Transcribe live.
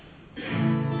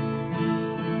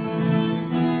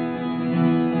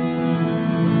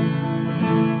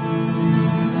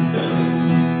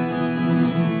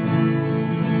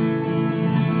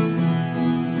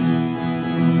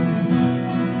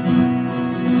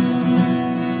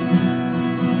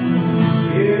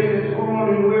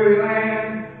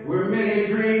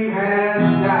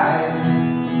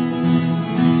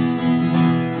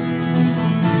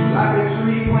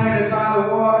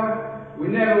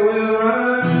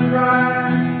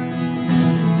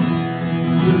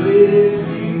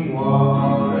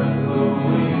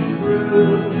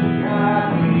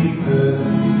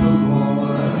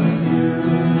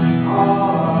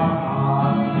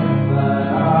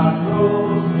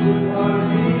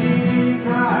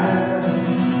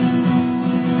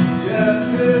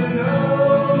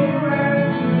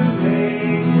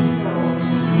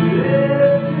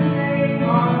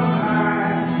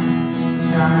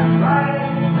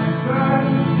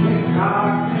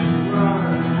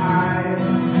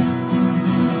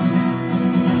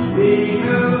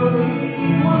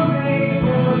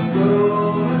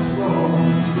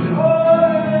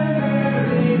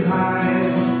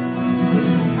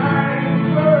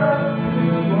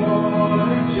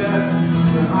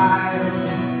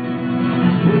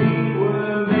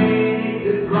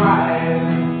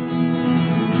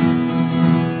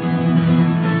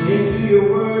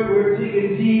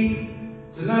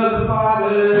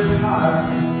Father's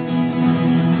heart.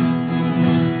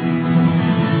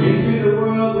 Into the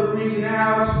world we're reaching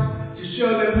out to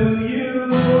show them who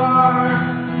you are.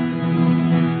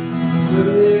 The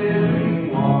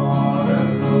living water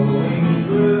flowing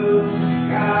through.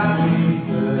 God, we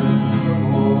thirst for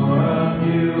more of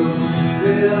you.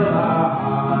 Fill our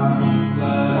hearts,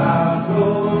 flood our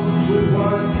souls with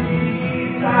one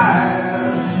desire.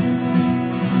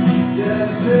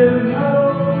 Just to know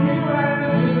you and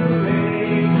to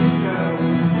make you known.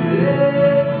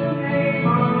 Lift the name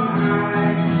on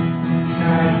high.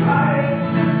 Shine like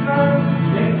the sun,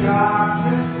 make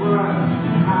darkness run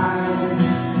high.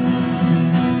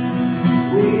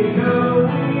 We know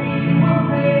we were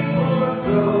made for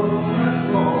so much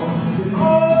more than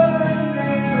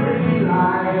ordinary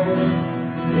life.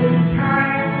 It's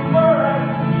time for us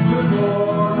to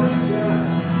more than just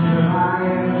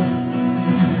survive.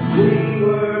 We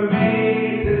were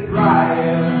made to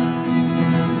thrive.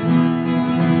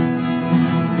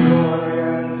 Joy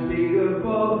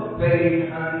unspeakable, faith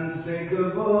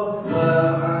unsinkable,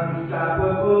 love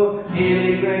unstoppable,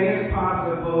 anything is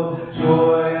possible.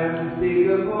 Joy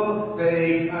unspeakable,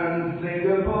 faith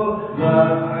unsinkable,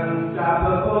 love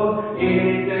unstoppable,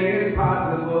 anything is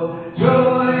possible.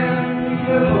 Joy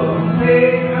unspeakable,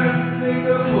 faith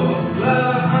unsinkable,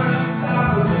 love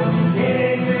unstoppable,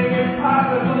 anything is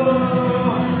possible.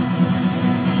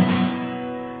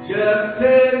 Just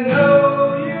to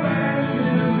know you and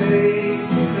to make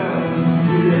you known.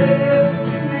 We lift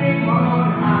your name on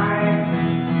high.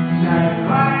 Shine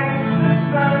like the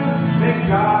sun, make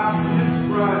darkness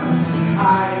run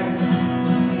high.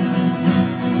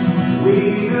 We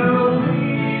know we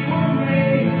were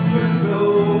made for so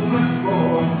much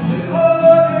more than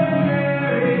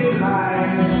ordinary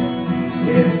life.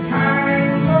 It's time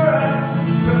for us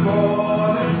to more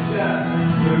than just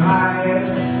survive.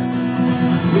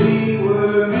 We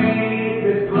were made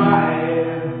to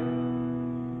thrive.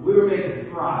 We were made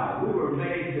to thrive. We were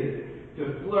made to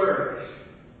flourish.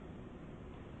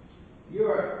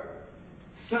 You're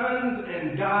sons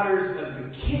and daughters of the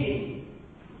King.